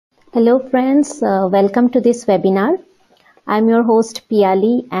Hello friends, welcome to this webinar. I'm your host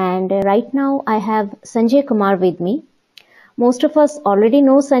Piali and right now I have Sanjay Kumar with me. Most of us already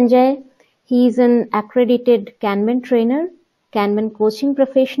know Sanjay. He is an accredited Kanban trainer, Kanban coaching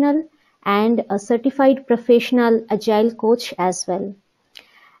professional and a certified professional agile coach as well.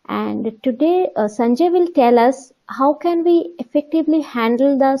 And today Sanjay will tell us how can we effectively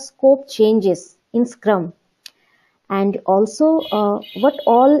handle the scope changes in Scrum and also what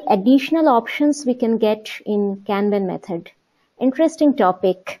all additional options we can get in Kanban method. Interesting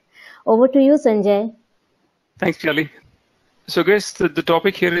topic. Over to you, Sanjay. Thanks, Charlie. So guys, the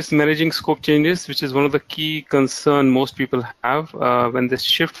topic here is managing scope changes, which is one of the key concern most people have when they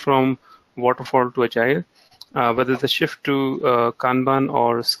shift from waterfall to agile, whether they shift to Kanban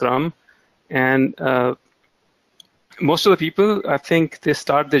or Scrum. And most of the people, I think they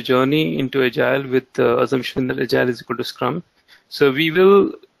start their journey into agile with the assumption that agile is equal to Scrum. So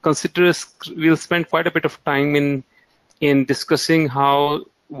we'll spend quite a bit of time in discussing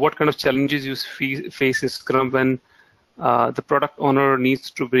what kind of challenges you face in Scrum when the product owner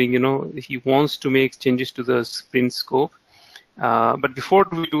needs to bring, he wants to make changes to the sprint scope. But before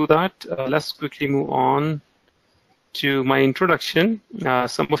we do that, let's quickly move on to my introduction.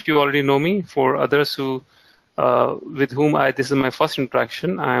 Some of you already know me. For others with whom this is my first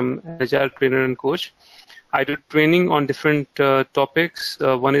interaction, I'm an agile trainer and coach. I do training on different topics.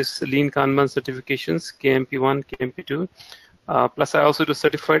 One is Lean Kanban certifications, KMP1, KMP2. Plus, I also do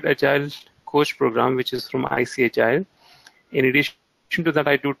certified agile coach program, which is from IC Agile. In addition to that,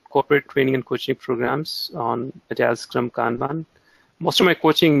 I do corporate training and coaching programs on Agile, Scrum, Kanban. Most of my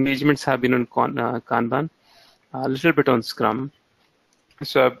coaching engagements have been on Kanban, a little bit on Scrum.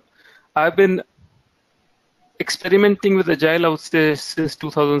 So I've been experimenting with Agile, I would say, since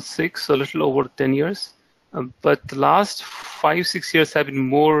 2006, so a little over 10 years. But the last 5-6 years have been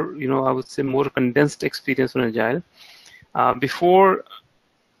more, I would say, more condensed experience on Agile. Before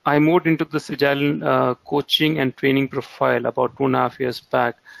I moved into this agile coaching and training profile about 2.5 years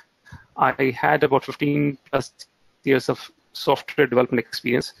back, I had about 15 plus years of software development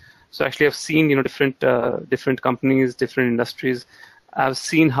experience. So actually I've seen, different companies, different industries. I've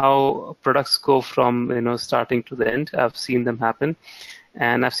seen how products go from, starting to the end. I've seen them happen.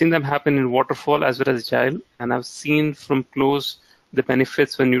 And I've seen them happen in waterfall as well as agile. And I've seen from close the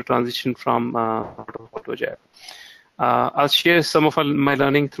benefits when you transition from waterfall to agile. I'll share some of my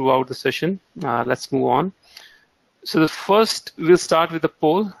learning throughout the session. Let's move on. So we'll start with the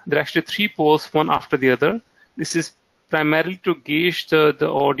poll. There are actually 3 polls, one after the other. This is primarily to gauge the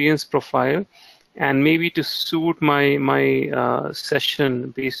audience profile and maybe to suit my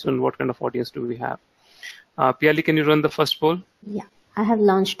session based on what kind of audience do we have. Piali, can you run the first poll? Yeah, I have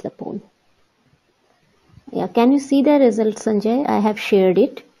launched the poll. Yeah, can you see the results, Sanjay? I have shared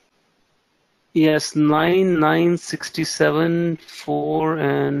it. Yes, 967 4,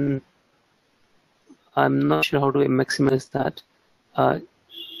 and I'm not sure how to maximize that.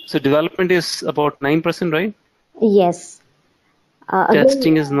 So development is about 9%, right? Yes.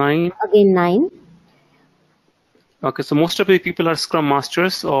 Testing is 9. Again 9. Okay, so most of the people are Scrum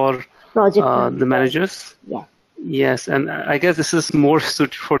Masters or Project the managers. Yeah. Yes, and I guess this is more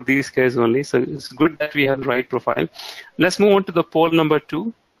suited for these guys only. So it's good that we have the right profile. Let's move on to the poll number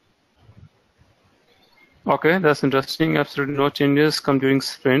 2. Okay, that's interesting. Absolutely no changes come during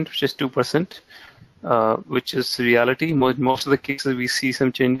sprint, which is 2%, which is reality. Most of the cases we see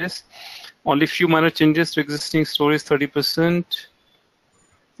some changes. Only few minor changes to existing stories, 30%.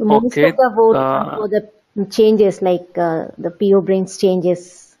 So most of the vote for the changes, like the PO brings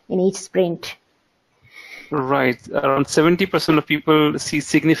changes in each sprint. Right, around 70% of people see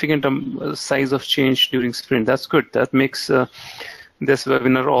significant size of change during sprint. That's good. That makes this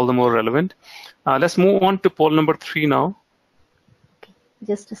webinar all the more relevant. Let's move on to poll number 3 now. Okay,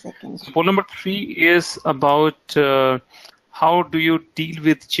 just a second. So poll number 3 is about how do you deal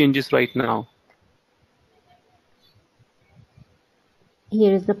with changes right now?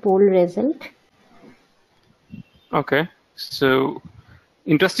 Here is the poll result. Okay, so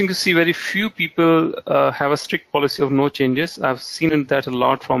interesting to see very few people have a strict policy of no changes. I've seen that a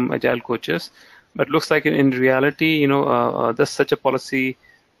lot from agile coaches, but looks like in reality, there's such a policy.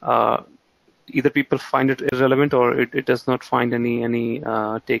 Either people find it irrelevant or it does not find any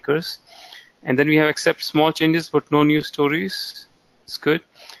takers. And then we have accept small changes but no new stories. It's good.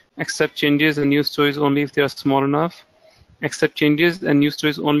 Accept changes and new stories only if they are small enough. Accept changes and new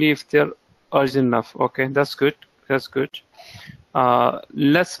stories only if they're urgent enough. Okay, that's good. That's good.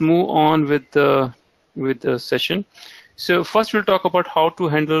 Let's move on with the session. So first we'll talk about how to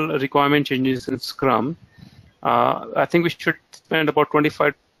handle requirement changes in Scrum. I think we should spend about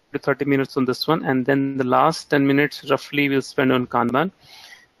 25 to 30 minutes on this one, and then the last 10 minutes roughly we'll spend on Kanban.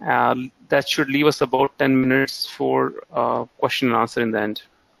 That should leave us about 10 minutes for question and answer in the end.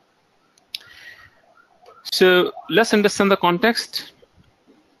 So let's understand the context.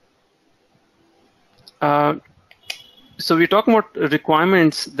 So we're talking about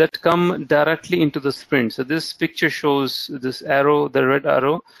requirements that come directly into the sprint. So this picture shows this arrow, the red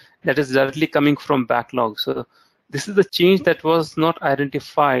arrow, that is directly coming from backlog. So this is the change that was not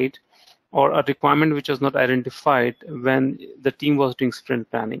identified, or a requirement which was not identified when the team was doing sprint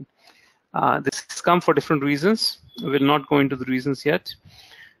planning. This has come for different reasons. We'll not go into the reasons yet.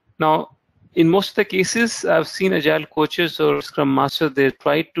 Now, in most of the cases, I've seen agile coaches or Scrum Master, they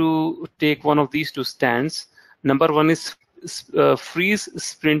try to take one of these two stands. Number one is freeze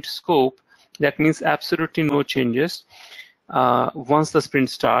sprint scope. That means absolutely no changes once the sprint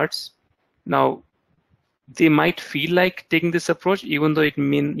starts. Now, they might feel like taking this approach, even though it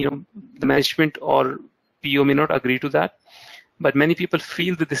means, the management or PO may not agree to that. But many people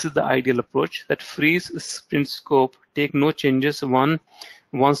feel that this is the ideal approach, that freeze sprint scope, take no changes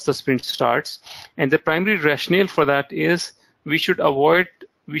once the sprint starts. And the primary rationale for that is we should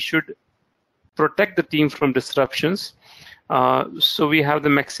protect the team from disruptions, so we have the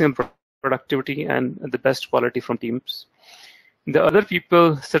maximum productivity and the best quality from teams. The other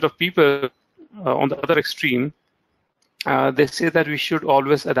set of people on the other extreme, they say that we should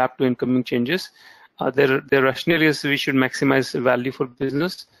always adapt to incoming changes. Their rationale is we should maximize value for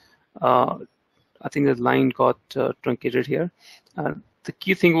business. I think the line got truncated here. The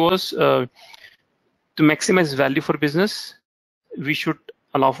key thing was to maximize value for business, we should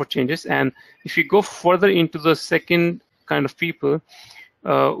allow for changes. And if you go further into the second kind of people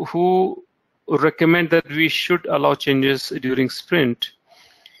who recommend that we should allow changes during sprint,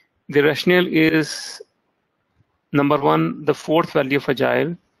 the rationale is, number one, the fourth value of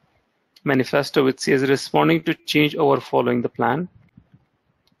Agile manifesto, which says responding to change over following the plan.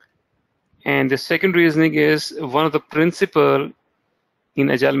 And the second reasoning is one of the principle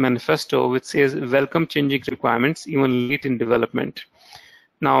in Agile manifesto, which says welcome changing requirements even late in development.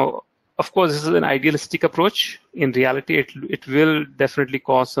 Now, of course, this is an idealistic approach. In reality, it will definitely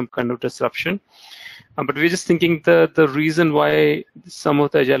cause some kind of disruption. But we're just thinking the reason why some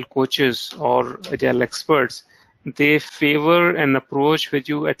of the Agile coaches or Agile experts, they favor an approach where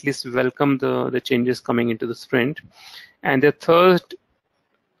you at least welcome the changes coming into the sprint. And the third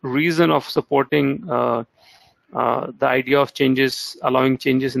reason of supporting the idea of changes, allowing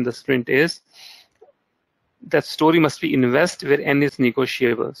changes in the sprint is that story must be invest where N is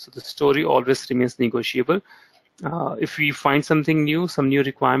negotiable. So the story always remains negotiable. If we find something new, some new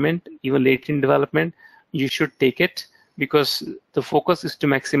requirement, even late in development, you should take it, because the focus is to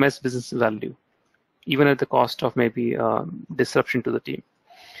maximize business value, even at the cost of maybe disruption to the team.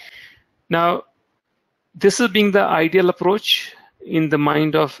 Now, this is being the ideal approach in the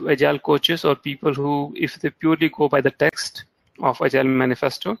mind of Agile coaches or people who, if they purely go by the text of Agile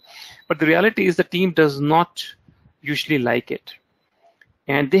manifesto, but the reality is the team does not usually like it.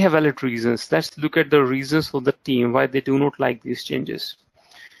 And they have valid reasons. Let's look at the reasons for the team, why they do not like these changes.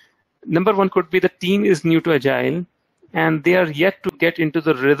 Number one could be the team is new to Agile and they are yet to get into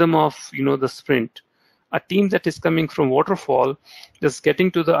the rhythm of the sprint. A team that is coming from waterfall, just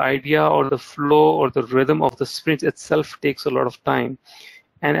getting to the idea or the flow or the rhythm of the sprint itself takes a lot of time.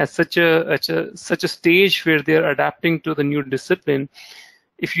 And at such a stage where they're adapting to the new discipline,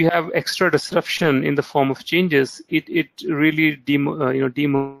 if you have extra disruption in the form of changes, it really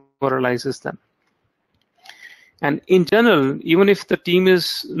demoralizes them. And in general, even if the team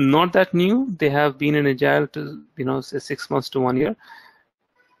is not that new, they have been in Agile to say 6 months to 1 year,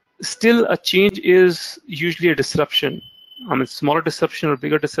 still a change is usually a disruption. Smaller disruption or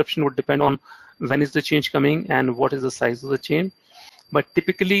bigger disruption would depend on when is the change coming and what is the size of the change. But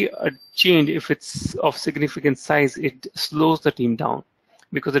typically a change, if it's of significant size, it slows the team down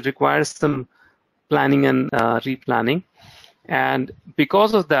because it requires some planning and replanning. And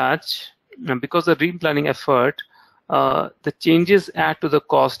because of that, because of the replanning effort, the changes add to the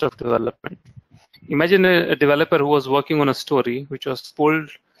cost of development. Imagine a developer who was working on a story which was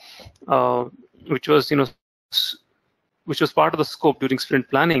pulled, which was part of the scope during sprint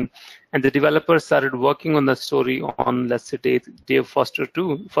planning, and the developer started working on the story on, let's say, day first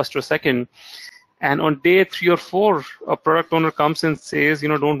or second, and on day 3 or 4, a product owner comes and says,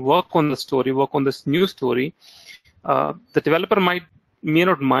 don't work on the story, work on this new story. The developer may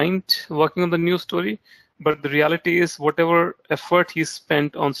not mind working on the new story, but the reality is whatever effort he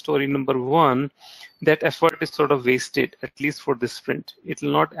spent on story number 1, that effort is sort of wasted, at least for this sprint. It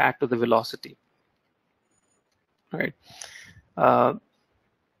will not add to the velocity. Right.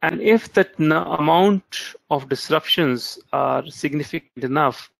 And if the amount of disruptions are significant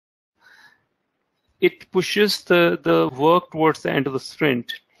enough, it pushes the work towards the end of the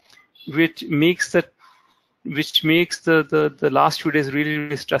sprint, which makes the last few days really,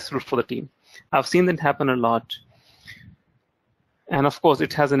 really stressful for the team. I've seen that happen a lot. And of course,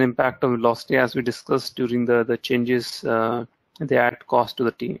 it has an impact on velocity, as we discussed during the changes. They add cost to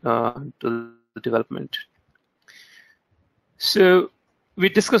the team, to the development. So we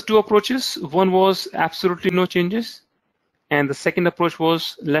discussed two approaches. One was absolutely no changes, and the second approach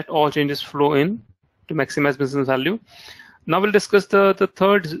was let all changes flow in to maximize business value. Now we'll discuss the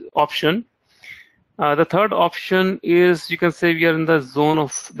third option. The third option is, you can say, we are in the zone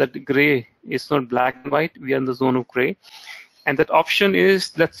of that gray. It's not black and white. We are in the zone of gray. And that option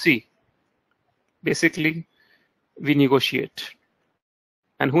is, let's see, basically, we negotiate.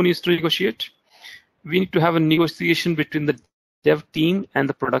 And who needs to negotiate? We need to have a negotiation between the dev team and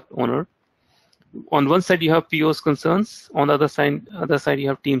the product owner. On one side, you have PO's concerns. On the other side, you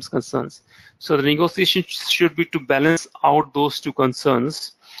have team's concerns. So the negotiation should be to balance out those two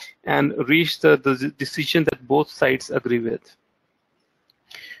concerns and reach the decision that both sides agree with.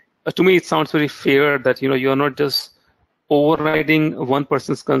 To me, it sounds very fair that you're not just overriding one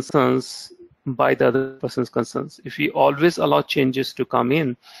person's concerns by the other person's concerns. If we always allow changes to come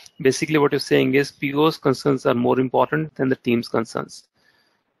in, basically what you're saying is PO's concerns are more important than the team's concerns.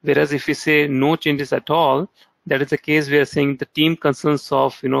 Whereas if we say no changes at all, that is the case we are saying the team concerns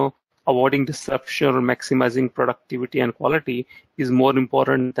of avoiding disruption or maximizing productivity and quality is more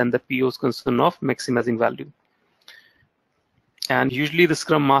important than the PO's concern of maximizing value. And usually the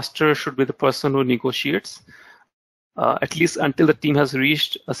Scrum Master should be the person who negotiates, at least until the team has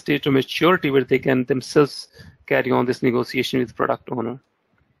reached a state of maturity where they can themselves carry on this negotiation with the product owner.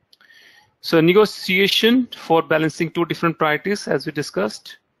 So negotiation for balancing two different priorities, as we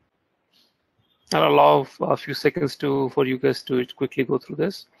discussed. I'll allow a few seconds for you guys to quickly go through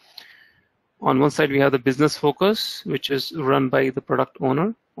this. On one side, we have the business focus, which is run by the product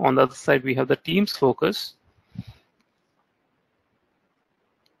owner. On the other side, we have the team's focus.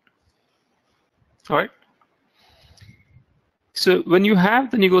 All right. So when you have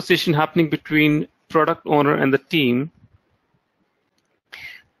the negotiation happening between product owner and the team,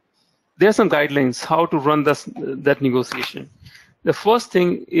 there are some guidelines how to run that negotiation. The first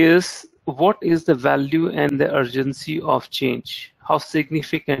thing is, what is the value and the urgency of change? How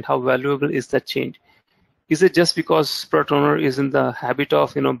significant, how valuable is that change? Is it just because product owner is in the habit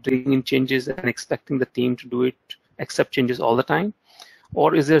of bringing in changes and expecting the team to accept changes all the time?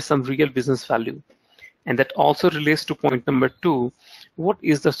 Or is there some real business value? And that also relates to point number 2. What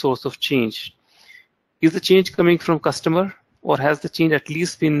is the source of change? Is the change coming from customer, or has the change at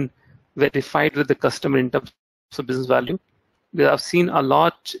least been verified with the customer in terms of business value? Because I've seen in a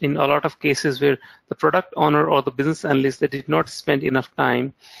lot of cases where the product owner or the business analyst, they did not spend enough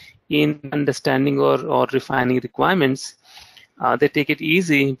time in understanding or refining requirements. They take it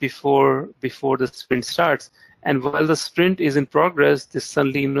easy before the sprint starts. And while the sprint is in progress, they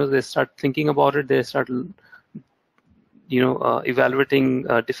suddenly, they start thinking about it. They start, evaluating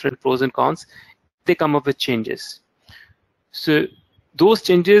different pros and cons. They come up with changes. So those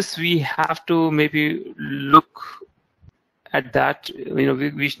changes, we have to maybe look at that. We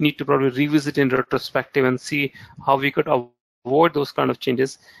need to probably revisit in retrospective and see how we could avoid those kind of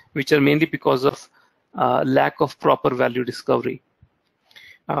changes, which are mainly because of lack of proper value discovery.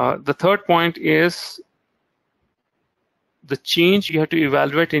 The third point is, the change you have to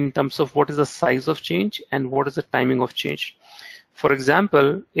evaluate in terms of what is the size of change and what is the timing of change. For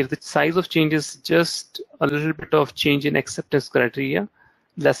example, if the size of change is just a little bit of change in acceptance criteria,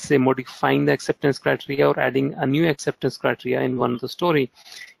 let's say modifying the acceptance criteria or adding a new acceptance criteria in one of the story,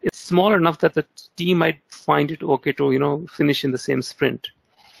 it's small enough that the team might find it okay to finish in the same sprint.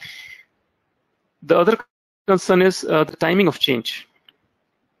 The other concern is the timing of change.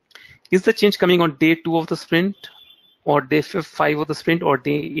 Is the change coming on day 2 of the sprint, or day 5 of the sprint, or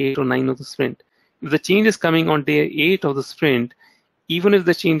day 8 or 9 of the sprint? If the change is coming on day 8 of the sprint, even if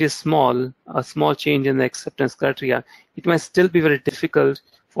the change is small, a small change in the acceptance criteria, it might still be very difficult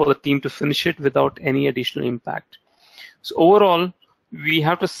for the team to finish it without any additional impact. So overall, we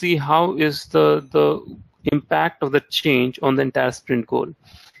have to see how is the impact of the change on the entire sprint goal.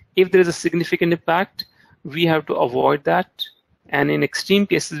 If there is a significant impact, we have to avoid that. And in extreme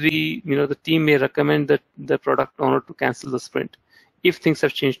cases, the team may recommend that the product owner to cancel the sprint if things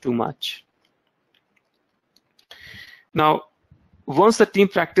have changed too much. Now, once the team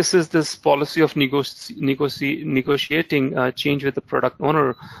practices this policy of negotiating change with the product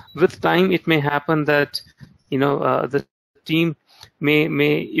owner, with time it may happen that the team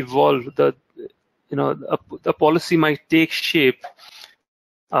may evolve. The policy might take shape,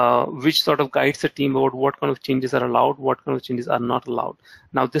 which sort of guides the team about what kind of changes are allowed, what kind of changes are not allowed.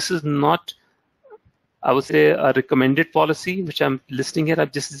 Now, this is not, I would say, a recommended policy, which I'm listing here.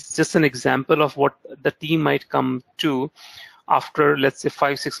 It's just an example of what the team might come to after, let's say,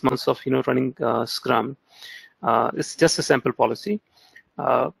 5-6 months of running Scrum. It's just a sample policy.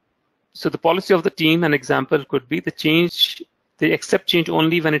 So the policy of the team, an example could be they accept change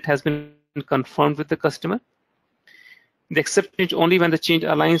only when it has been confirmed with the customer. They accept change only when the change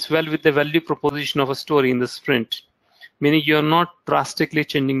aligns well with the value proposition of a story in the sprint, meaning you're not drastically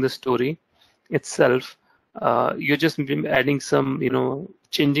changing the story itself. You're just adding some,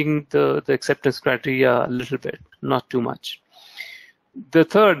 changing the acceptance criteria a little bit, not too much.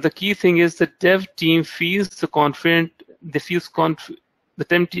 The key thing is the dev team feels confident.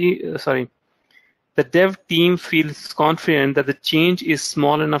 The dev team feels confident that the change is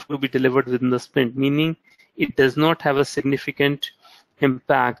small enough to be delivered within the sprint, meaning it does not have a significant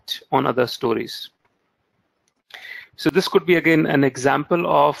impact on other stories. So this could be, again, an example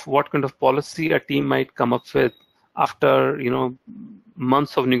of what kind of policy a team might come up with after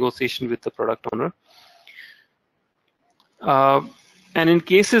months of negotiation with the product owner. And in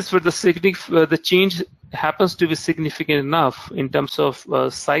cases where the change happens to be significant enough in terms of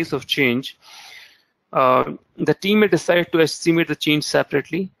size of change, the team may decide to estimate the change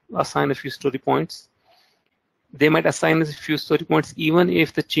separately, assign a few story points. They might assign a few story points even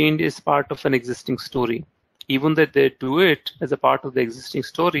if the change is part of an existing story. Even that they do it as a part of the existing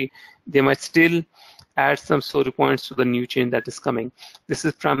story, they might still add some story points to the new change that is coming. This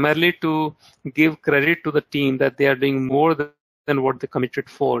is primarily to give credit to the team that they are doing more than what they committed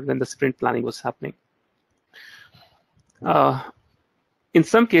for when the sprint planning was happening. In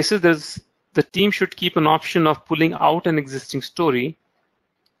some cases, the team should keep an option of pulling out an existing story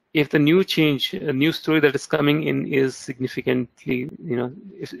if the new change, a new story that is coming in is significantly,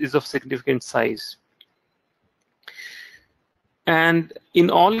 is of significant size. And in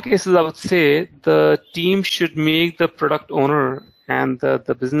all cases, I would say the team should make the product owner and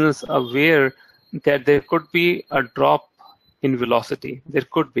the business aware that there could be a drop in velocity. There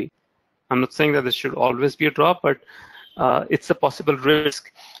could be. I'm not saying that there should always be a drop, but it's a possible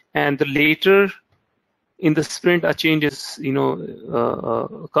risk. And the later in the sprint a change is,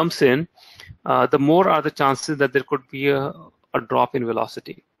 comes in, the more are the chances that there could be a drop in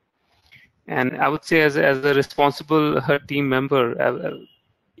velocity. And I would say as a responsible team member,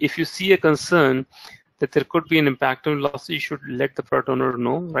 if you see a concern that there could be an impact on velocity, you should let the product owner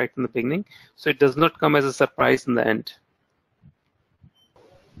know right in the beginning, so it does not come as a surprise in the end.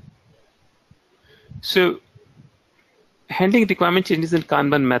 So handling requirement changes in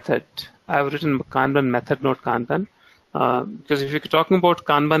Kanban method. I've written Kanban method, not Kanban, because if you're talking about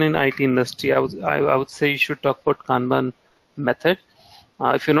Kanban in IT industry, I would say you should talk about Kanban method.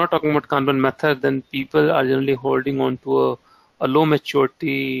 If you're not talking about Kanban method, then people are generally holding on to a low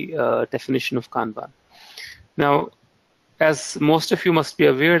maturity definition of Kanban. Now, as most of you must be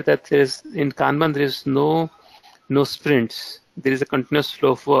aware that in Kanban there is no sprints. There is a continuous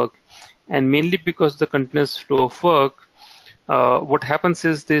flow of work, and mainly because the continuous flow of work, what happens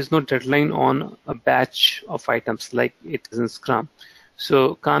is there is no deadline on a batch of items like it is in Scrum.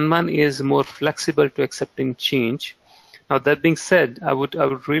 So Kanban is more flexible to accepting change. Now that being said, I would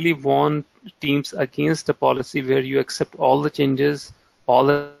really warn teams against a policy where you accept all the changes all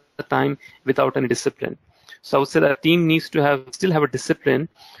the time without any discipline. So I would say that a team needs to still have a discipline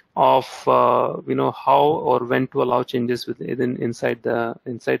of how or when to allow changes inside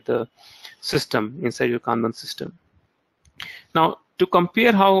the system, inside your Kanban system. Now, to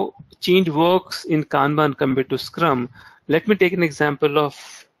compare how change works in Kanban compared to Scrum, let me take an example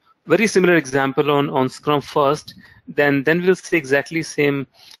of very similar example on Scrum first. Then we'll see exactly same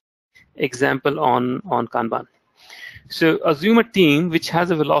example on Kanban. So assume a team which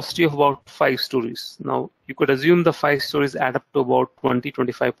has a velocity of about 5 stories. Now you could assume the 5 stories add up to about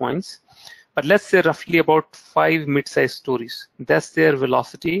 20-25 points, but let's say roughly about 5 mid-sized stories. That's their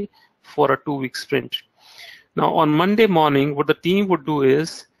velocity for a 2-week sprint. Now on Monday morning, what the team would do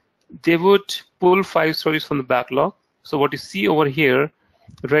is they would pull 5 stories from the backlog. So what you see over here,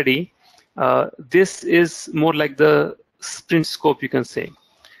 ready, this is more like the sprint scope, you can say.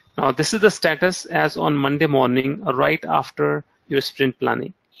 Now this is the status as on Monday morning, right after your sprint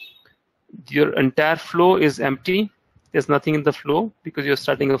planning. Your entire flow is empty. There's nothing in the flow because you're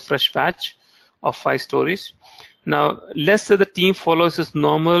starting a fresh batch of 5 stories. Now let's say the team follows this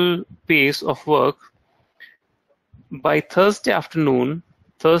normal pace of work. By Thursday afternoon,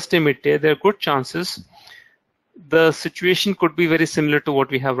 Thursday midday, there are good chances the situation could be very similar to what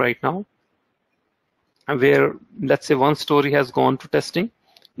we have right now, where let's say one story has gone to testing.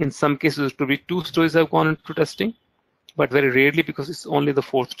 In some cases, it could be 2 stories have gone into testing, but very rarely because it's only the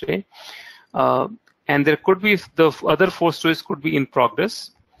 4th day. And there could be the other 4 stories could be in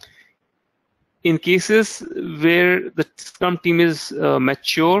progress. In cases where the Scrum team is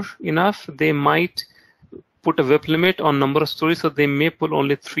mature enough, they might put a WIP limit on number of stories, so they may pull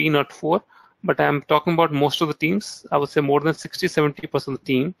only 3, not 4. But I'm talking about most of the teams. I would say more than 60-70% of the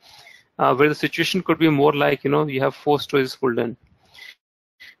team, where the situation could be more like, you have 4 stories pulled in.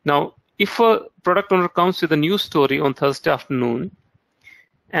 Now, if a product owner comes with a new story on Thursday afternoon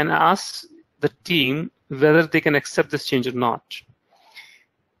and asks the team whether they can accept this change or not,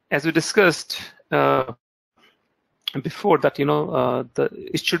 as we discussed before that,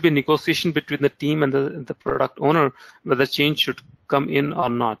 it should be a negotiation between the team and the product owner whether change should come in or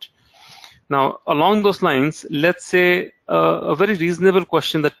not. Now, along those lines, let's say a very reasonable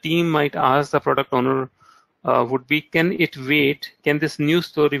question the team might ask the product owner would be, can it wait? Can this new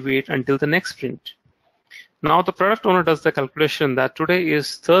story wait until the next sprint? Now, the product owner does the calculation that today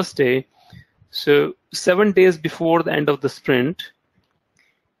is Thursday, so 7 days before the end of the sprint,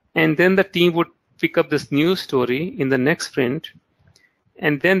 and then the team would pick up this new story in the next sprint,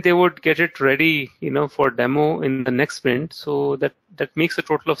 and then they would get it ready, for demo in the next sprint. So that makes a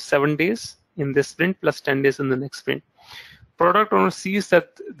total of 7 days in this sprint plus 10 days in the next sprint. Product owner sees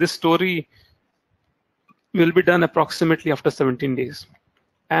that this story will be done approximately after 17 days.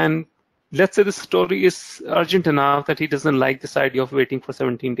 And let's say the story is urgent enough that he doesn't like this idea of waiting for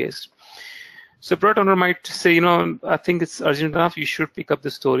 17 days. So product owner might say, I think it's urgent enough, you should pick up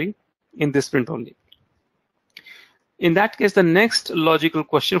the story in this sprint only. In that case, the next logical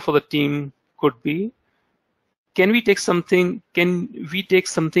question for the team could be, can we take something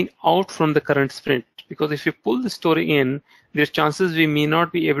out from the current sprint? Because if you pull the story in, there's chances we may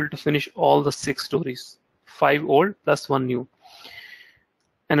not be able to finish all the 6 stories, 5 old plus 1 new.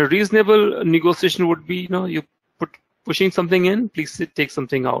 And a reasonable negotiation would be, you pushing something in, please take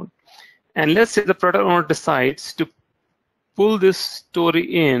something out. And let's say the product owner decides to pull this story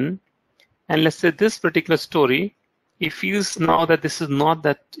in, and let's say this particular story, he feels now that this is not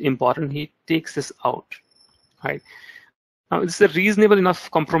that important, he takes this out, right? Now, it's a reasonable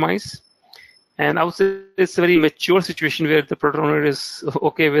enough compromise, and I would say it's a very mature situation where the product owner is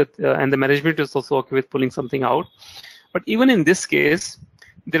okay with, and the management is also okay with pulling something out. But even in this case,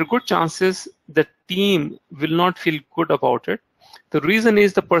 there are good chances the team will not feel good about it. The reason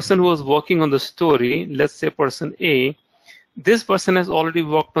is the person who was working on the story, let's say person A, this person has already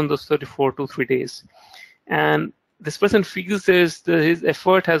worked on the story for 2-3 days. And this person feels his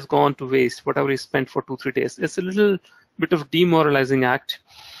effort has gone to waste, whatever he spent for 2-3 days. It's a little bit of demoralizing act,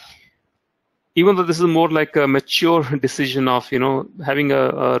 even though this is more like a mature decision of, having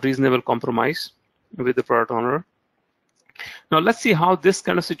a reasonable compromise with the product owner. Now, let's see how this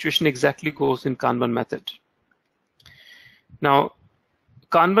kind of situation exactly goes in Kanban method. Now,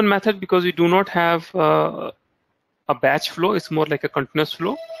 Kanban method, because we do not have a batch flow, it's more like a continuous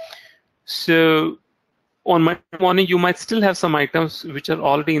flow. So on Monday morning, you might still have some items which are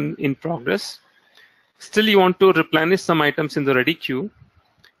already in progress. Still, you want to replenish some items in the ready queue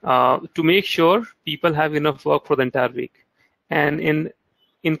to make sure people have enough work for the entire week. And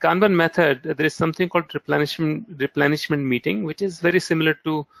in Kanban method, there is something called replenishment meeting, which is very similar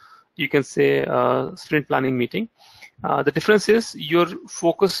to, you can say, sprint planning meeting. The difference is you're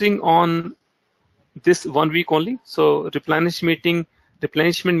focusing on this 1 week only. So replenishment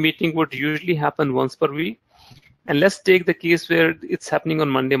meeting would usually happen once per week. And let's take the case where it's happening on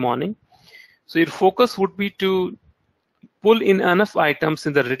Monday morning. So your focus would be to pull in enough items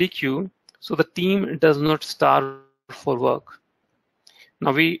in the ready queue so the team does not starve for work.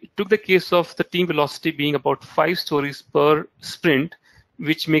 Now, we took the case of the team velocity being about 5 stories per sprint,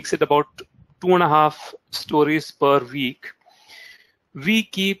 which makes it about 2.5 stories per week. We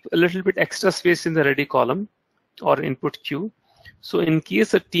keep a little bit extra space in the ready column or input queue. So in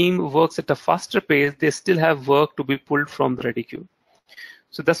case a team works at a faster pace, they still have work to be pulled from the ready queue.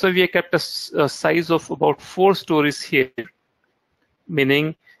 So that's why we have kept a size of about 4 stories here,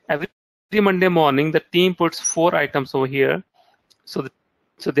 meaning every Monday morning, the team puts 4 items over here. So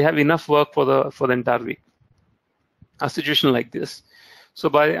they have enough work for the entire week. A situation like this. So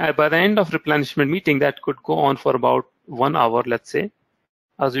by the end of replenishment meeting, that could go on for about 1 hour, let's say,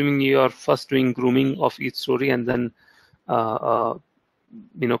 assuming you are first doing grooming of each story and then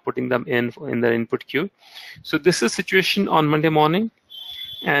putting them in the input queue. So this is situation on Monday morning,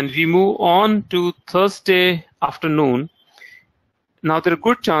 and we move on to Thursday afternoon. Now, there are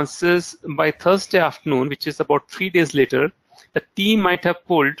good chances by Thursday afternoon, which is about 3 days later, the team might have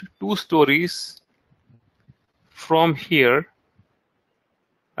pulled 2 stories from here,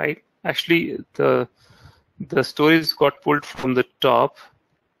 right? Actually, the stories got pulled from the top.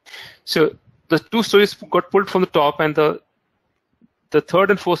 So the 2 stories got pulled from the top, and the third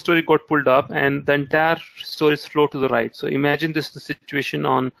and fourth story got pulled up, and the entire stories flow to the right. So imagine this is the situation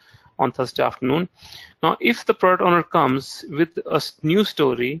on Thursday afternoon. Now, if the product owner comes with a new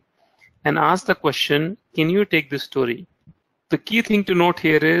story and asks the question, can you take this story? The key thing to note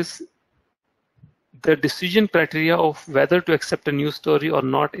here is the decision criteria of whether to accept a new story or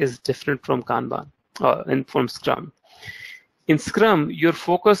not is different from Kanban and from Scrum. In Scrum, your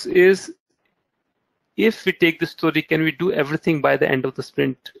focus is, if we take the story, can we do everything by the end of the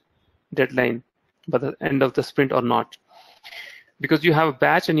sprint deadline, by the end of the sprint or not? Because you have a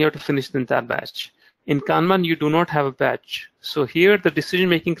batch and you have to finish the entire batch. In Kanban, you do not have a batch. So here, the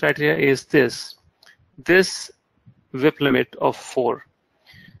decision-making criteria is this WIP limit of 4.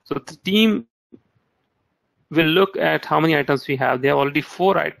 So the team will look at how many items we have. They have already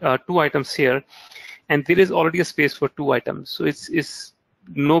 2 items here, and there is already a space for 2 items. So it's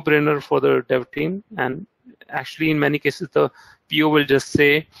no-brainer for the dev team. And actually, in many cases, the PO will just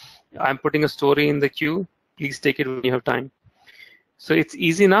say, I'm putting a story in the queue. Please take it when you have time. So it's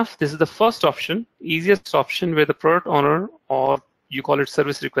easy enough. This is the first option, easiest option, where the product owner, or you call it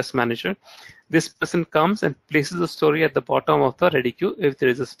service request manager, this person comes and places the story at the bottom of the ready queue if there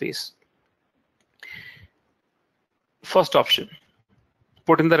is a space. First option,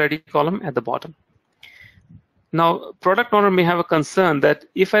 put in the ready column at the bottom. Now, product owner may have a concern that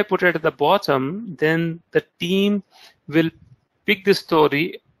if I put it at the bottom, then the team will pick this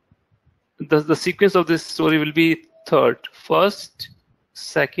story. The sequence of this story will be third, first,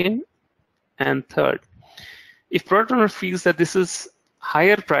 second, and third. If product owner feels that this is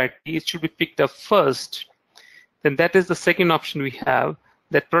higher priority, it should be picked up first, then that is the second option we have,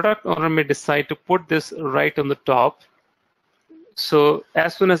 that product owner may decide to put this right on the top. So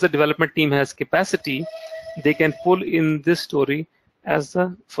as soon as the development team has capacity, they can pull in this story as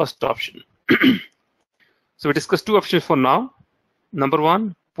the first option. So we discussed 2 options for now. Number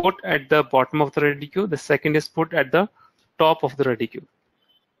 1, put at the bottom of the ready queue. The second is put at the top of the ready queue.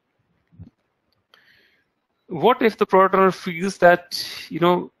 What if the product owner feels that,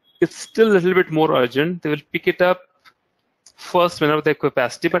 it's still a little bit more urgent? They will pick it up first whenever they have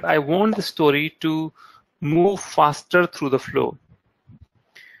capacity, but I want the story to move faster through the flow.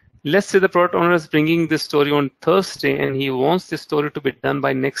 Let's say the product owner is bringing this story on Thursday, and he wants this story to be done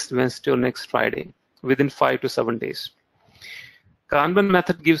by next Wednesday or next Friday, within 5 to 7 days. Kanban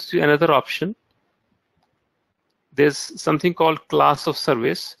method gives you another option. There's something called class of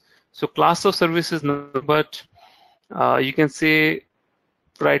service. So class of service is nothing but, you can say,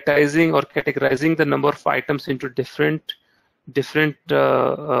 prioritizing or categorizing the number of items into different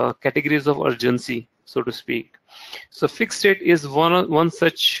categories of urgency, so to speak. So fixed date is one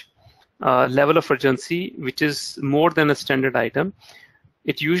such level of urgency which is more than a standard item.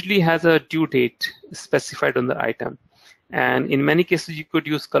 It usually has a due date specified on the item. And in many cases, you could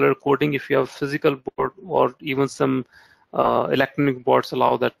use color coding if you have physical board, or even some electronic boards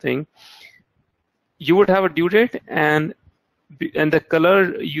allow that thing. You would have a due date, and the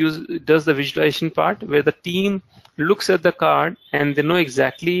color does the visualization part, where the team looks at the card and they know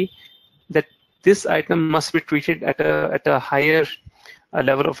exactly that this item must be treated at a higher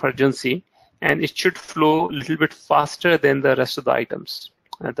level of urgency, and it should flow a little bit faster than the rest of the items,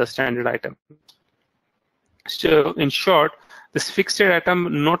 the standard item. So in short, this fixed date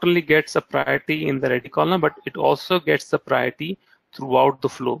item not only gets a priority in the ready column, but it also gets the priority throughout the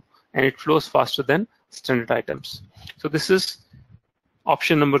flow, and it flows faster than standard items. So this is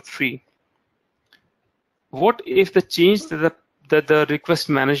option number 3. What if the change that the request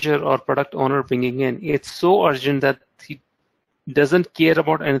manager or product owner bringing in, it's so urgent that he doesn't care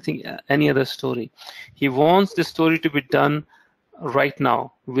about any other story. He wants the story to be done right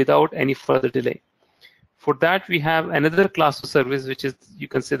now without any further delay. For that, we have another class of service, which is, you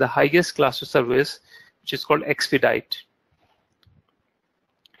can say, the highest class of service, which is called expedite.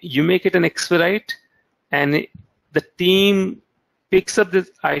 You make it an expedite, and the team picks up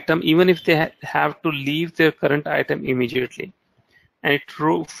this item even if they have to leave their current item immediately. And it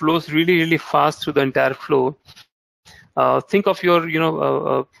flows really, really fast through the entire flow. Think of your,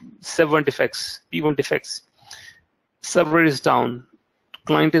 P1 defects. Server is down.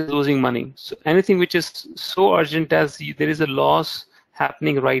 Client is losing money. So anything which is so urgent as there is a loss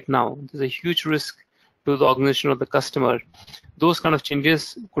happening right now, there's a huge risk to the organization or the customer, those kind of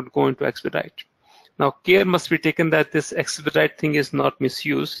changes could go into expedite. Now, care must be taken that this expedite thing is not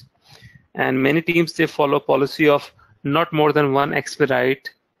misused. And many teams, they follow a policy of not more than one expedite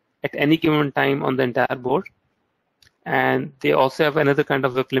at any given time on the entire board. And they also have another kind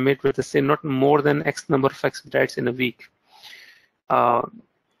of WIP limit where they say not more than X number of expedites in a week.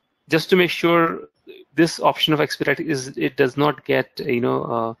 Just to make sure this option of expedite it does not get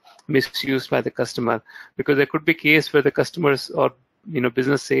misused by the customer, because there could be a case where the customers or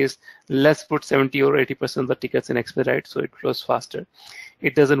business says let's put 70 or 80% of the tickets in expedite so it flows faster.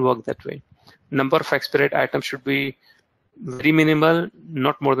 It doesn't work that way. Number of expedite items should be very minimal,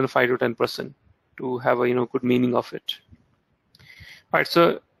 not more than 5 to 10% to have a good meaning of it. All right,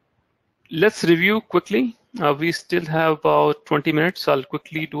 so let's review quickly. We still have about 20 minutes, so I'll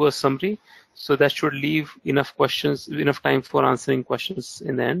quickly do a summary. So that should leave enough time for answering questions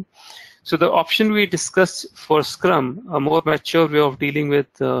in the end. So the option we discussed for Scrum, a more mature way of dealing with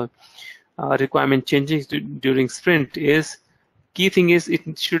requirement changes during sprint, is key thing is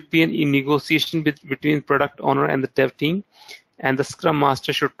it should be a negotiation between product owner and the dev team, and the Scrum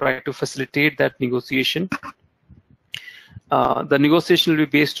Master should try to facilitate that negotiation. The negotiation will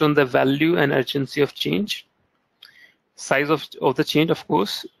be based on the value and urgency of change, size of the change, of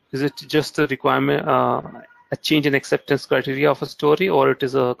course. Is it just a requirement, a change in acceptance criteria of a story, or it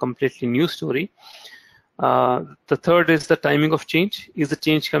is a completely new story? The third is the timing of change. Is the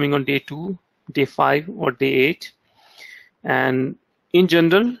change coming on day 2, day 5, or day 8? And in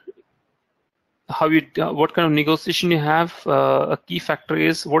general, what kind of negotiation you have, a key factor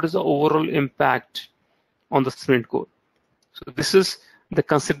is what is the overall impact on the sprint goal. So this is the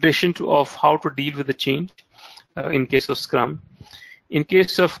consideration of how to deal with the change in case of Scrum. In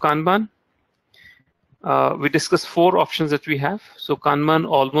case of Kanban, we discussed 4 options that we have. So Kanban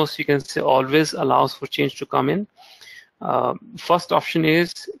almost, you can say, always allows for change to come in. First option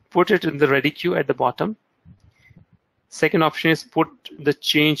is put it in the ready queue at the bottom. Second option is put the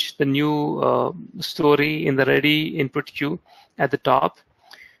change, the new story in the ready input queue at the top.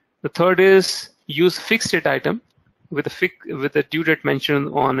 The third is use fixed state item with a due date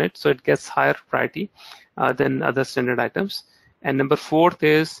mentioned on it, so it gets higher priority than other standard items. And number 4th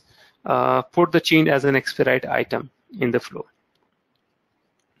is put the change as an expedite item in the flow.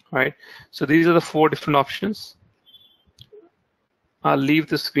 All right. So these are the 4 different options. I'll leave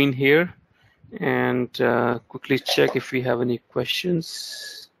the screen here and quickly check if we have any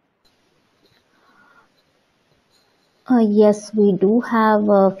questions. Yes, we do have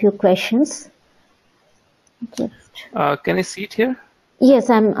a few questions. Can I see it here?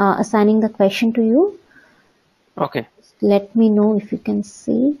 Yes, I'm assigning the question to you. Okay. Let me know if you can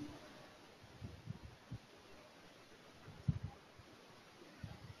see.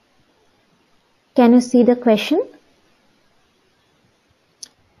 Can you see the question?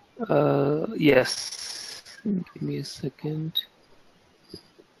 Yes. Give me a second.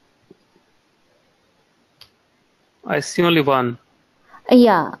 I see only one.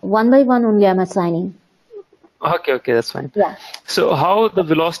 Yeah, one by one only I'm assigning. Okay, that's fine. Yeah. So how the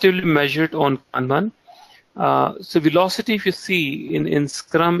velocity will be measured on Kanban? So velocity, if you see in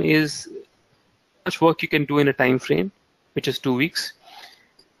Scrum, is how much work you can do in a time frame, which is 2 weeks.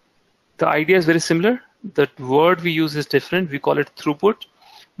 The idea is very similar. The word we use is different. We call it throughput,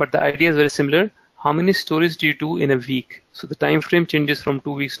 but the idea is very similar. How many stories do you do in a week? So the time frame changes from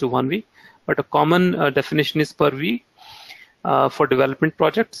 2 weeks to 1 week, but a common definition is per week for development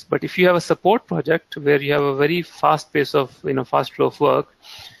projects. But if you have a support project where you have a very fast pace of fast flow of work,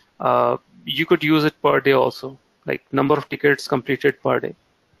 you could use it per day also, like number of tickets completed per day.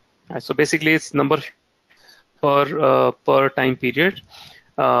 So basically, it's number per time period.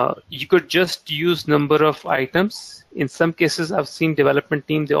 You could just use number of items. In some cases, I've seen development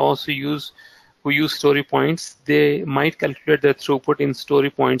team, they also use story points. They might calculate their throughput in story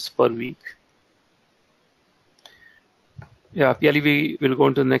points per week. Yeah, Piali, we will go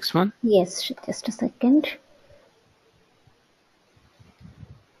on to the next one. Yes, just a second.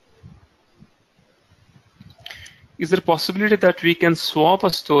 Is there a possibility that we can swap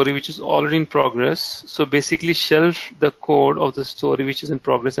a story which is already in progress? So basically shelve the code of the story which is in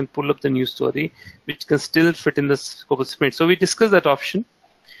progress and pull up the new story, which can still fit in the scope of sprint. So we discussed that option.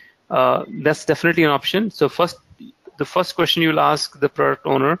 That's definitely an option. So the first question you will ask the product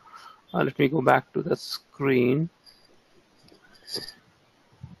owner. Let me go back to the screen.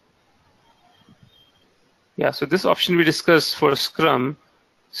 Yeah, so this option we discussed for Scrum.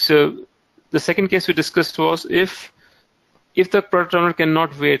 So the second case we discussed was if the product owner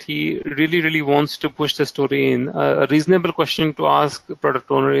cannot wait, he really wants to push the story in. A reasonable question to ask the product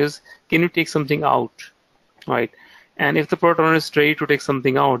owner is, can you take something out, right? And if the product owner is ready to take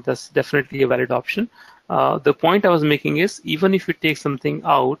something out, that's definitely a valid option. The point I was making is, even if you take something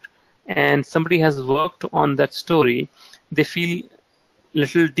out and somebody has worked on that story, they feel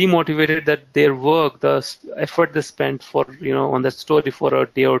little demotivated that their work, the effort they spent for on that story for a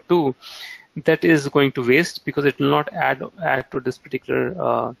day or two, that is going to waste because it will not add to this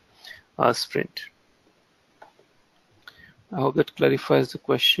particular sprint. I hope that clarifies the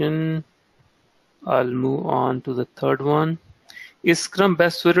question. I'll move on to the third one. Is Scrum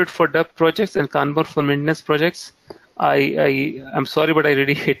best suited for dev projects and Kanban for maintenance projects? I'm sorry, but I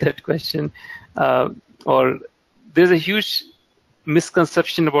really hate that question. Or there's a huge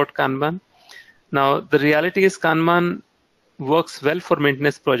misconception about Kanban. Now, the reality is Kanban works well for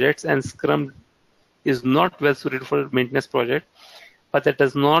maintenance projects and Scrum is not well suited for maintenance project, but that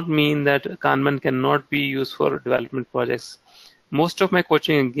does not mean that Kanban cannot be used for development projects. Most of my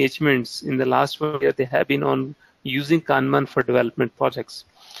coaching engagements in the last 1 year, they have been on using Kanban for development projects.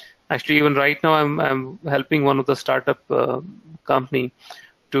 Actually, even right now, I'm helping one of the startup company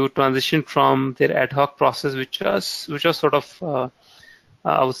to transition from their ad hoc process, which was sort of,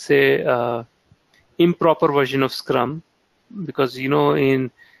 I would say, improper version of Scrum, because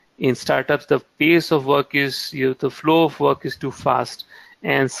in startups the pace of work is the flow of work is too fast,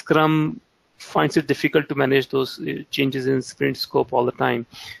 and Scrum finds it difficult to manage those changes in sprint scope all the time.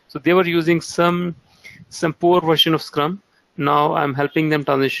 So they were using some poor version of Scrum. Now I'm helping them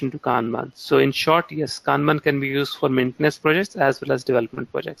transition to Kanban. So in short, yes, Kanban can be used for maintenance projects as well as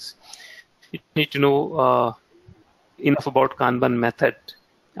development projects. You need to know enough about Kanban method.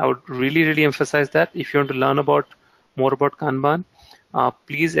 I would really emphasize that. If you want to learn more about Kanban,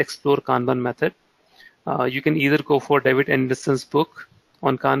 please explore Kanban method. You can either go for David Anderson's book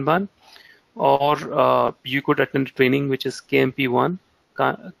on Kanban, or you could attend a training which is KMP1,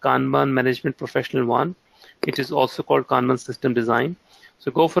 Kanban Management Professional 1. It is also called Kanban System Design.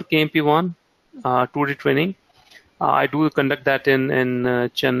 So go for KMP1, 2-day training. I do conduct that in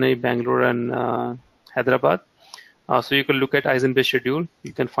Chennai, Bangalore, and Hyderabad. So you can look at Eisenbach schedule.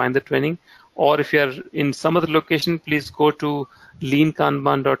 You can find the training. Or if you are in some other location, please go to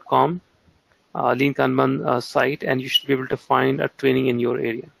leankanban.com, Lean Kanban site, and you should be able to find a training in your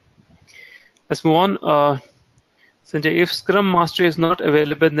area. Let's move on. Sanjay, if Scrum Master is not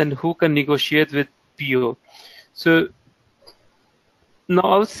available, then who can negotiate with PO? So now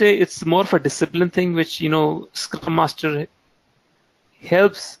I would say it's more of a discipline thing, which Scrum Master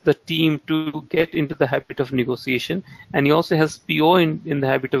helps the team to get into the habit of negotiation, and he also has PO in the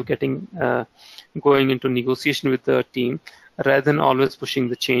habit of getting going into negotiation with the team rather than always pushing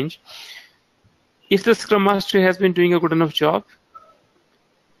the change. If the Scrum Master has been doing a good enough job,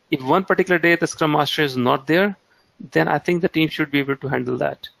 if one particular day the Scrum Master is not there, then I think the team should be able to handle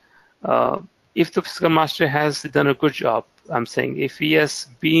that. If the Scrum Master has done a good job, I'm saying, if he has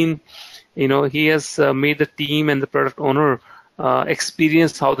been, he has made the team and the product owner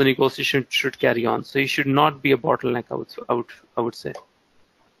experience how the negotiation should carry on. So he should not be a bottleneck, I would say.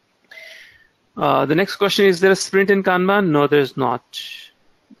 The next question, is there a sprint in Kanban? No, there's not.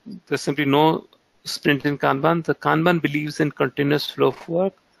 There's simply no sprint in Kanban. The Kanban believes in continuous flow of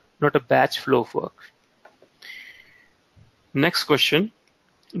work, not a batch flow of work. Next question,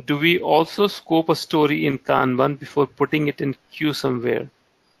 do we also scope a story in Kanban before putting it in queue somewhere?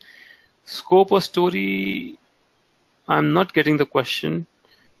 Scope a story, I'm not getting the question.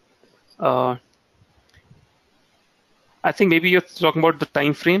 I think maybe you're talking about the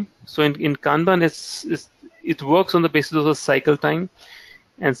time frame. So in Kanban, it works on the basis of the cycle time.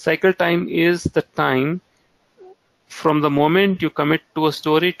 And cycle time is the time from the moment you commit to a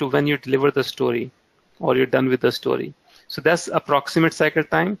story to when you deliver the story or you're done with the story. So that's approximate cycle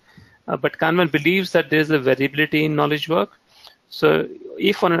time. But Kanban believes that there's a variability in knowledge work. So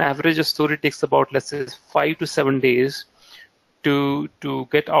if on an average a story takes about, let's say, 5 to 7 days to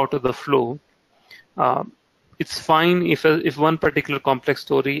get out of the flow, it's fine if one particular complex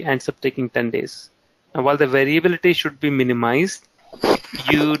story ends up taking 10 days. And while the variability should be minimized,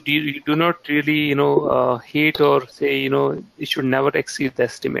 you do not really hate or say it should never exceed the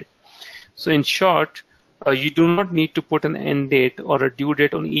estimate. So in short, you do not need to put an end date or a due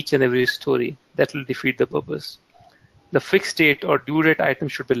date on each and every story. That will defeat the purpose. The fixed date or due date item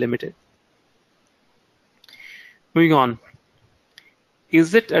should be limited. Moving on.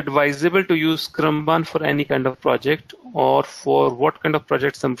 Is it advisable to use Kanban for any kind of project, or for what kind of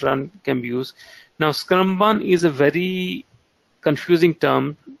project Kanban can be used? Now, Kanban is a very confusing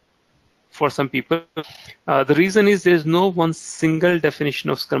term for some people. The reason is there is no one single definition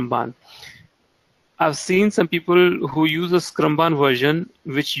of Kanban. I've seen some people who use a Scrumban version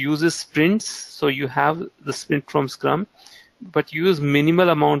which uses sprints. So you have the sprint from Scrum, but use minimal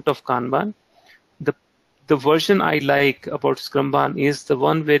amount of Kanban. The the version I like about Scrumban is the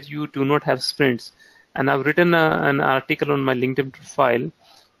one where you do not have sprints. And I've written an article on my LinkedIn profile,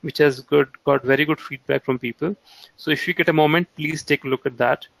 which has got very good feedback from people. So if you get a moment, please take a look at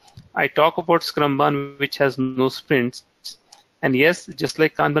that. I talk about Scrumban, which has no sprints. And yes, just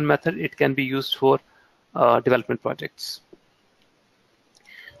like Kanban method, it can be used for development projects.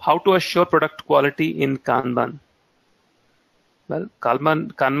 How to assure product quality in Kanban? Well,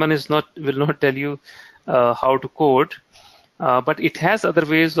 Kanban will not tell you how to code, but it has other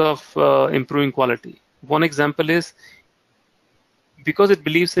ways of improving quality. One example is, because it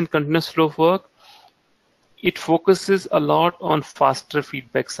believes in continuous flow of work, it focuses a lot on faster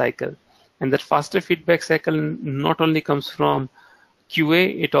feedback cycle. And that faster feedback cycle not only comes from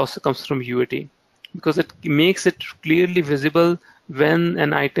QA, it also comes from UAT, because it makes it clearly visible when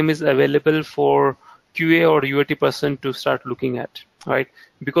an item is available for QA or UAT person to start looking at, right?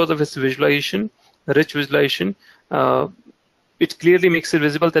 Because of its visualization, rich visualization, it clearly makes it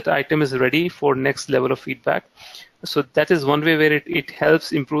visible that item is ready for next level of feedback. So that is one way where it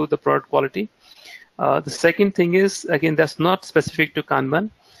helps improve the product quality. The second thing is, again, that's not specific to Kanban,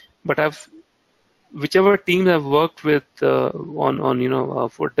 but whichever teams I've worked with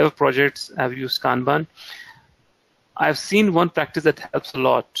for dev projects, I've used Kanban. I've seen one practice that helps a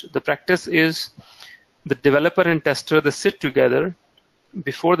lot. The practice is the developer and tester, they sit together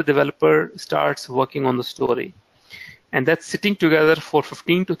before the developer starts working on the story. And that sitting together for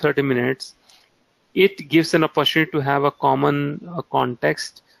 15 to 30 minutes, it gives an opportunity to have a common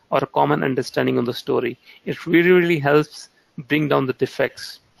context or a common understanding of the story. It really, really helps bring down the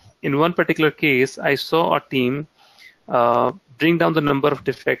defects. In one particular case, I saw a team bring down the number of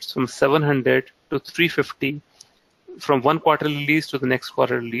defects from 700 to 350 from one quarter release to the next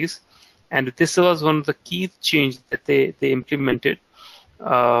quarter release. And this was one of the key changes that they implemented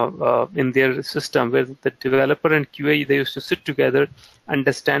in their system, where the developer and QA, they used to sit together,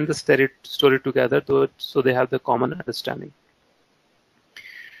 understand the story together, so they have the common understanding.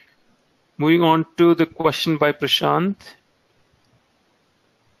 Moving on to the question by Prashant.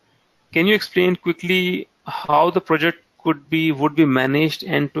 Can you explain quickly how the project would be managed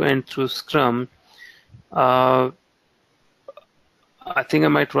end-to-end through Scrum? I think I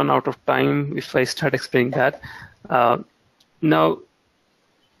might run out of time if I start explaining that. Now,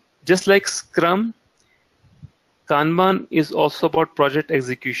 just like Scrum, Kanban is also about project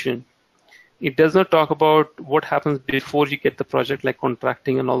execution. It does not talk about what happens before you get the project, like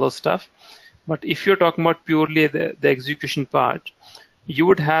contracting and all those stuff. But if you're talking about purely the execution part, you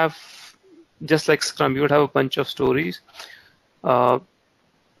would have, just like Scrum, you would have a bunch of stories.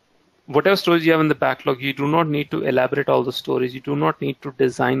 Whatever stories you have in the backlog, you do not need to elaborate all the stories. You do not need to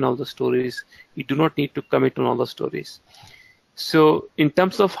design all the stories. You do not need to commit on all the stories. So in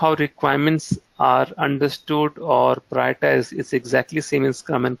terms of how requirements are understood or prioritized, it's exactly same in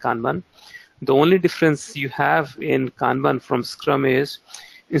Scrum and Kanban. The only difference you have in Kanban from Scrum is,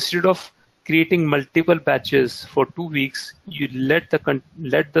 instead of creating multiple batches for 2 weeks, you let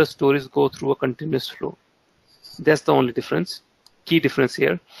the stories go through a continuous flow. That's the only difference, key difference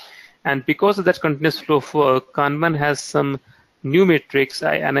here. And because of that continuous flow of work, Kanban has some new metrics,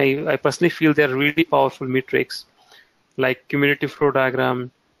 I personally feel they're really powerful metrics, like cumulative flow diagram,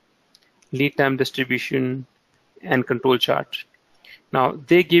 lead time distribution, and control chart. Now,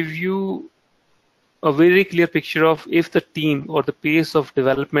 they give you a very clear picture of if the team or the pace of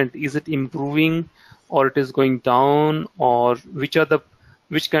development, is it improving or it is going down, or which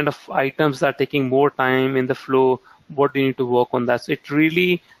kind of items are taking more time in the flow, what do you need to work on that. So it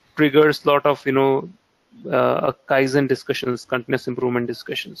really triggers a lot of Kaizen discussions, continuous improvement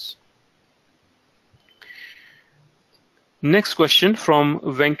discussions. Next question from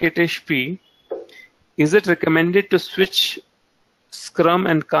Venkatesh P. Is it recommended to switch Scrum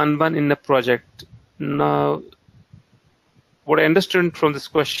and Kanban in a project? Now, what I understood from this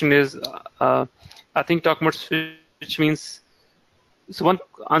question is, I think talking about switch means, so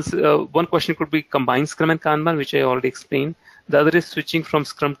one question could be combine Scrum and Kanban, which I already explained. The other is switching from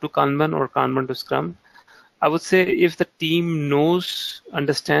Scrum to Kanban or Kanban to Scrum. I would say if the team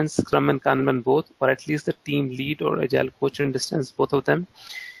understands Scrum and Kanban both, or at least the team lead or agile coach understands both of them,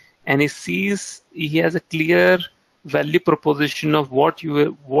 and he has a clear value proposition of what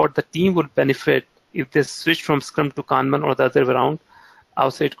the team would benefit if they switch from Scrum to Kanban or the other way around, I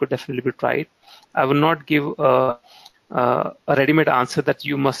would say it could definitely be tried. I will not give a ready-made answer that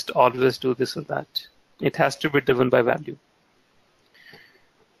you must always do this or that. It has to be driven by value.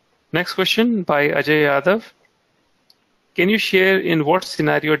 Next question by Ajay Yadav. Can you share in what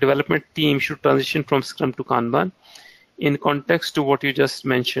scenario a development team should transition from Scrum to Kanban in context to what you just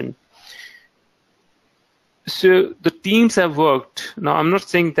mentioned? So the teams have worked. Now, I'm not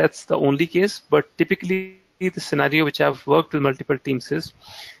saying that's the only case, but typically the scenario which I've worked with multiple teams is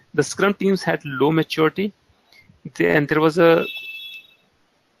the Scrum teams had low maturity, and there was a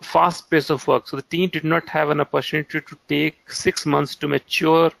fast pace of work. So the team did not have an opportunity to take 6 months to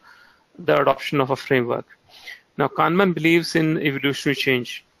mature the adoption of a framework. Now, Kanban believes in evolutionary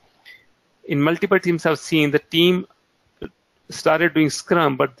change. In multiple teams I've seen, the team started doing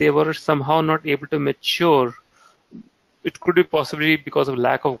Scrum, but they were somehow not able to mature. It could be possibly because of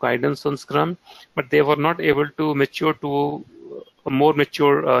lack of guidance on Scrum, but they were not able to mature to a more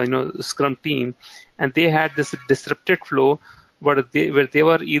mature, Scrum team, and they had this disrupted flow where they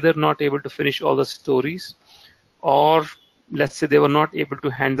were either not able to finish all the stories, or let's say they were not able to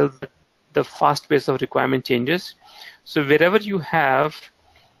handle the fast pace of requirement changes. So wherever you have,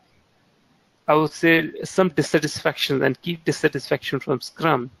 I would say, some dissatisfaction and key dissatisfaction from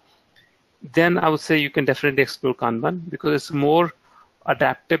Scrum, then I would say you can definitely explore Kanban because it's a more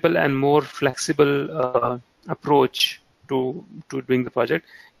adaptable and more flexible approach to doing the project.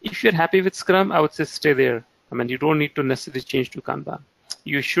 If you're happy with Scrum, I would say stay there. I mean, you don't need to necessarily change to Kanban.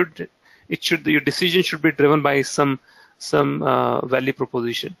 Your decision should be driven by some value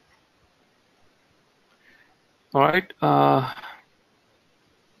proposition. All right.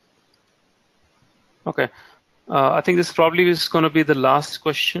 Okay. I think this probably is going to be the last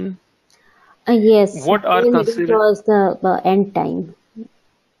question. Yes. What are considered? It was the end time.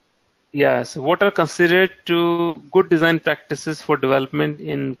 Yes. What are considered to good design practices for development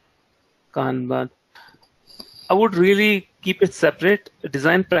in Kanban? I would really keep it separate.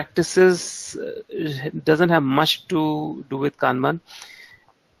 Design practices doesn't have much to do with Kanban.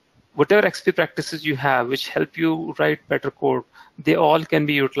 Whatever XP practices you have which help you write better code, they all can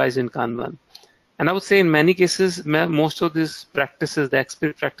be utilized in Kanban. And I would say in many cases, most of these practices, the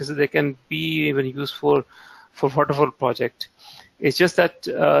XP practices, they can be even used for waterfall project. It's just that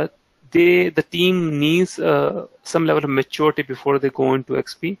the team needs some level of maturity before they go into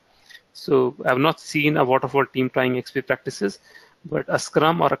XP. So I've not seen a waterfall team trying XP practices, but a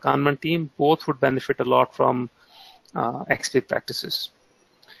Scrum or a Kanban team, both would benefit a lot from XP practices.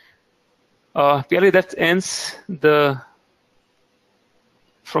 Clearly, that ends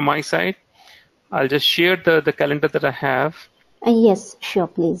from my side. I'll just share the calendar that I have. Yes, sure,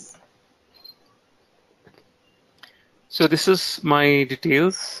 please. So this is my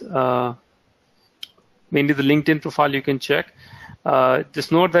details. Mainly the LinkedIn profile you can check.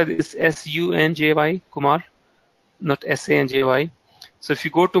 Just note that it's SUNJY Kumar, not SANJY. So if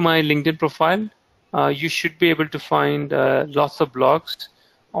you go to my LinkedIn profile, you should be able to find lots of blogs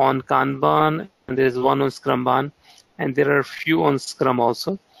on Kanban, and there's one on Scrumban, and there are a few on Scrum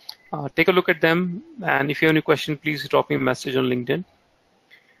also. Take a look at them, and if you have any question, please drop me a message on LinkedIn.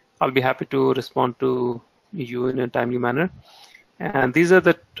 I'll be happy to respond to you in a timely manner. And these are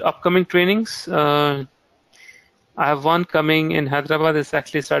the upcoming trainings. I have one coming in Hyderabad. It's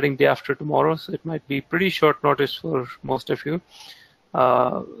actually starting day after tomorrow, so it might be pretty short notice for most of you.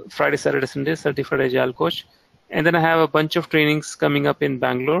 Friday, Saturday, Sunday, Certified Agile Coach. And then I have a bunch of trainings coming up in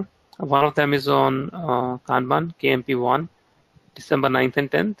Bangalore. One of them is on Kanban, KMP1, December 9th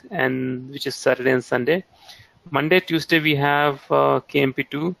and 10th, and which is Saturday and Sunday. Monday, Tuesday, we have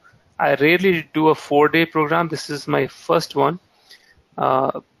KMP2. I rarely do a 4-day program. This is my first one,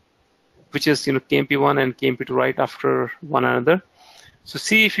 which is KMP1 and KMP2 right after one another. So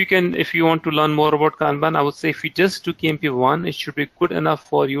see if you want to learn more about Kanban. I would say if you just do KMP1, it should be good enough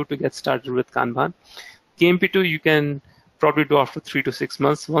for you to get started with Kanban. KMP2 you can probably do after 3 to 6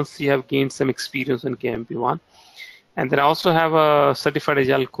 months once you have gained some experience on KMP1. And then I also have a Certified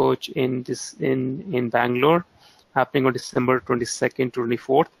Agile Coach in Bangalore, happening on December 22nd to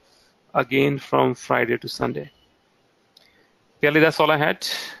 24th, again from Friday to Sunday. Kelly, that's all I had.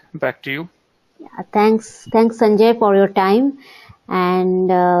 Back to you. Yeah, thanks Sanjay for your time,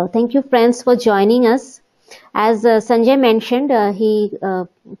 and thank you friends for joining us. As Sanjay mentioned, he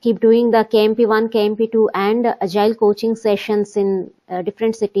keep doing the KMP1, KMP2 and Agile coaching sessions in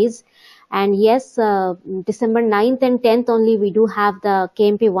different cities. And yes, December 9th and 10th only we do have the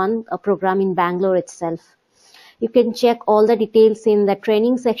KMP1 program in Bangalore itself. You can check all the details in the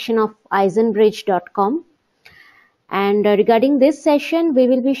training section of eisenbridge.com. And regarding this session, we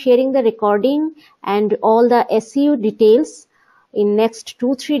will be sharing the recording and all the SEO details in next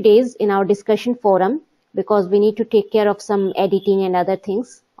 2-3 days in our discussion forum, because we need to take care of some editing and other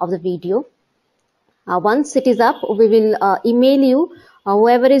things of the video. Once it is up, we will email you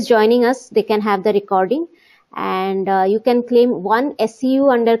Whoever is joining us, they can have the recording, and you can claim one SEU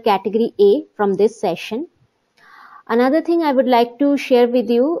under category A from this session. Another thing I would like to share with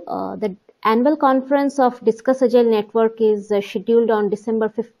you, the annual conference of Discuss Agile Network is scheduled on December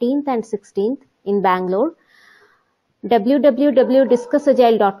 15th and 16th in Bangalore.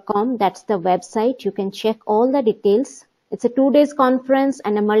 www.discussagile.com, that's the website. You can check all the details. It's a 2-day conference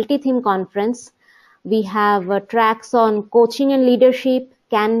and a multi-theme conference. We have tracks on coaching and leadership,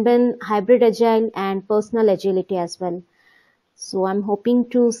 Kanban, hybrid agile, and personal agility as well. So I'm hoping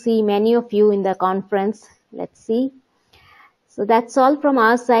to see many of you in the conference. Let's see. So that's all from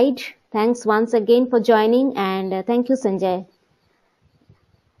our side. Thanks once again for joining, and thank you, Sanjay.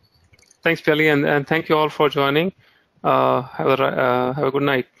 Thanks, Piyali, and thank you all for joining. Have a good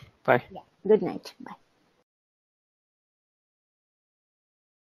night. Bye. Yeah. Good night. Bye.